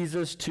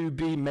Jesus to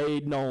be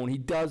made known. He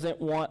doesn't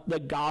want the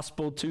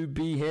gospel to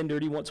be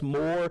hindered. He wants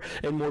more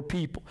and more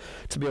people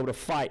to be able to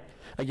fight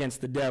against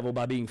the devil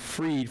by being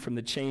freed from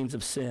the chains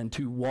of sin,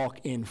 to walk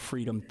in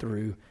freedom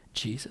through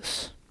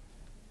Jesus.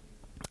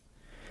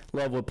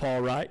 Love what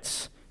Paul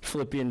writes.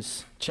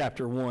 Philippians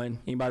chapter 1.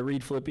 Anybody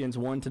read Philippians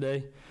 1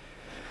 today?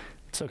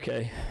 It's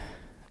okay.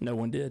 No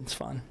one did. It's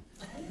fine.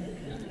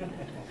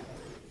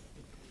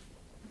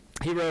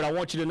 He wrote, I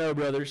want you to know,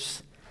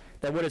 brothers,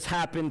 that what has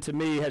happened to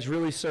me has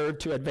really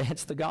served to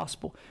advance the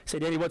gospel. Say,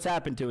 Danny, what's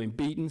happened to him?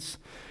 Beatings,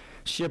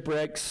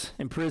 shipwrecks,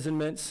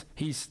 imprisonments.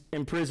 He's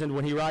imprisoned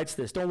when he writes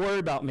this. Don't worry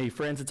about me,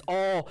 friends. It's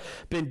all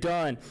been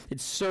done.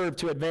 It's served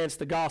to advance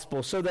the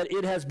gospel, so that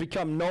it has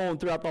become known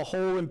throughout the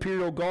whole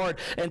imperial guard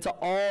and to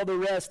all the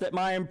rest that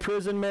my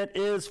imprisonment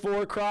is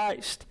for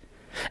Christ.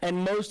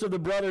 And most of the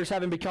brothers,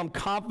 having become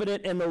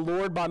confident in the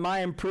Lord by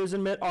my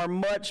imprisonment, are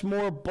much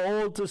more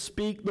bold to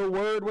speak the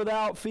word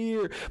without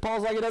fear.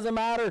 Paul's like, it doesn't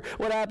matter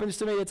what happens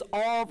to me. It's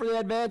all for the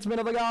advancement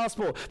of the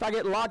gospel. If I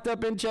get locked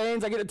up in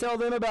chains, I get to tell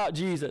them about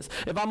Jesus.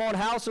 If I'm on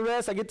house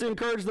arrest, I get to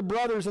encourage the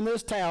brothers in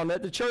this town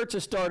that the church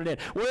has started in.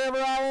 Wherever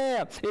I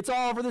am, it's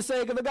all for the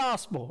sake of the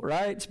gospel,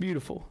 right? It's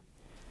beautiful.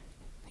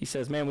 He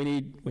says, man, we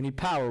need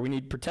power. We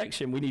need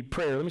protection. We need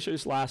prayer. Let me show you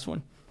this last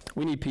one.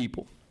 We need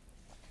people.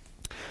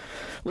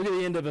 Look at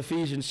the end of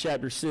Ephesians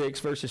chapter 6,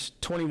 verses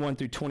 21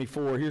 through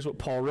 24. Here's what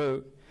Paul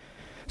wrote.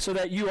 So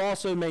that you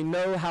also may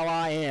know how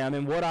I am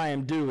and what I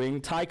am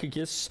doing,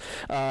 Tychicus,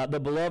 the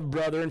beloved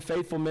brother and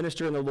faithful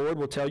minister in the Lord,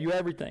 will tell you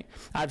everything.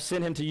 I've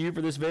sent him to you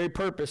for this very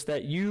purpose,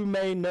 that you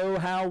may know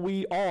how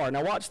we are.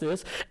 Now watch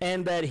this.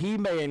 And that he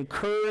may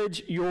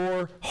encourage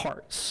your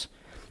hearts.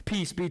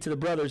 Peace be to the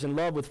brothers in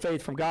love with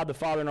faith from God the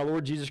Father and our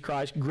Lord Jesus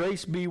Christ.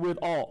 Grace be with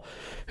all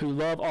who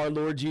love our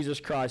Lord Jesus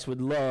Christ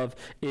with love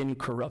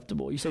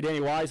incorruptible. You say,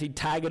 Danny, why is he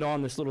tagging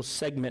on this little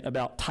segment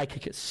about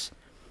Tychicus?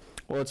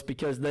 Well, it's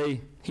because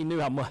he knew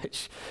how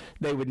much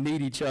they would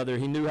need each other.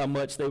 He knew how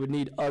much they would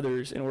need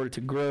others in order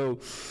to grow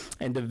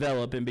and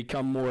develop and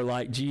become more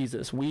like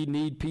Jesus. We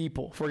need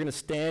people. If we're going to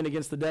stand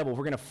against the devil, if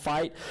we're going to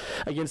fight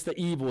against the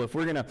evil, if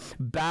we're going to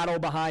battle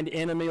behind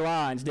enemy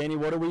lines, Danny,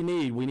 what do we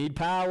need? We need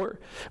power.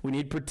 We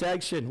need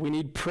protection. We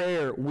need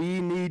prayer. We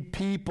need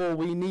people.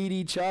 We need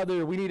each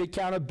other. We need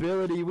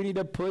accountability. We need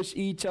to push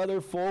each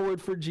other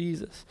forward for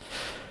Jesus.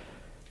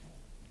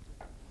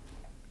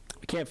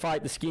 We can't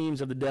fight the schemes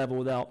of the devil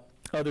without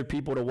other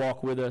people to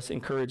walk with us,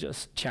 encourage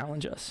us,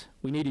 challenge us.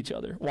 We need each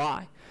other.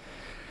 Why?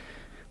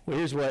 Well,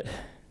 here's what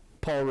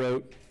Paul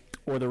wrote,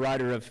 or the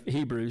writer of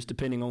Hebrews,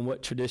 depending on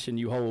what tradition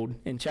you hold,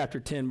 in chapter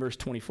 10, verse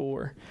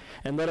 24.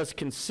 And let us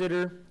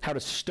consider how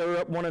to stir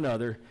up one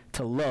another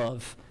to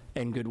love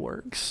and good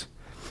works.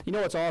 You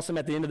know what's awesome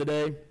at the end of the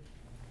day?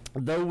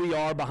 Though we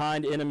are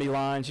behind enemy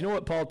lines, you know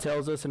what Paul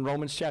tells us in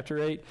Romans chapter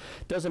 8?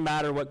 Doesn't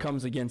matter what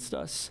comes against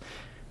us.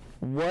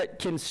 What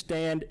can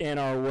stand in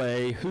our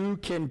way? Who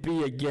can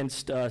be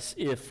against us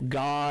if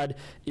God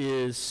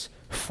is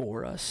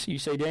for us? You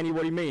say, Danny,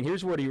 what do you mean?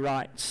 Here's what he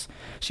writes.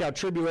 Shall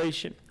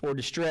tribulation or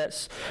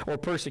distress or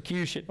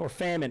persecution or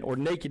famine or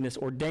nakedness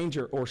or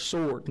danger or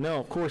sword? No,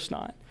 of course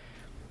not.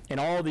 In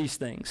all these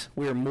things,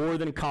 we are more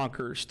than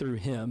conquerors through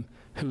him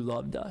who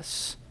loved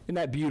us. Isn't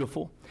that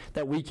beautiful?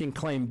 That we can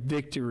claim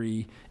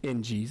victory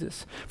in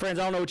Jesus. Friends,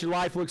 I don't know what your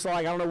life looks like.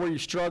 I don't know where you're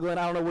struggling.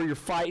 I don't know where you're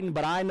fighting,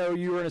 but I know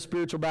you are in a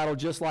spiritual battle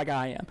just like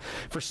I am.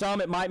 For some,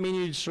 it might mean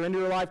you need to surrender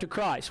your life to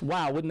Christ.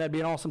 Wow, wouldn't that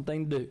be an awesome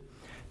thing to do?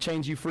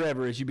 Change you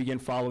forever as you begin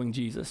following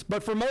Jesus.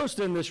 But for most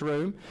in this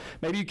room,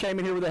 maybe you came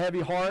in here with a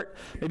heavy heart.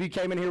 Maybe you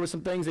came in here with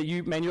some things that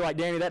you're like,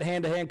 Danny, that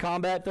hand-to-hand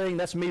combat thing,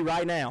 that's me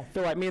right now. I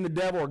feel like me and the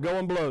devil are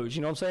going blows.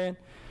 You know what I'm saying?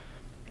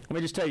 Let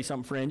me just tell you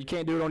something, friend. You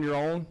can't do it on your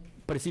own,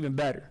 but it's even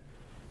better.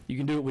 You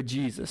can do it with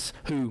Jesus,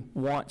 who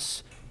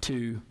wants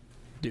to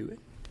do it.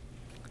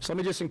 So let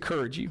me just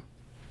encourage you.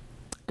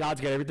 God's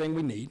got everything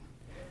we need.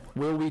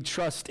 Will we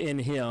trust in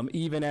him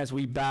even as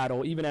we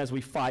battle, even as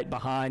we fight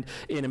behind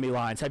enemy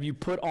lines? Have you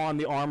put on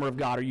the armor of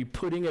God? Are you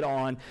putting it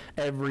on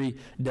every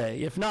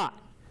day? If not,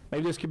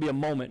 maybe this could be a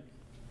moment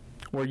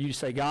where you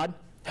say, God,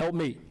 help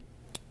me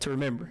to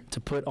remember to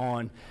put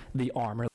on the armor.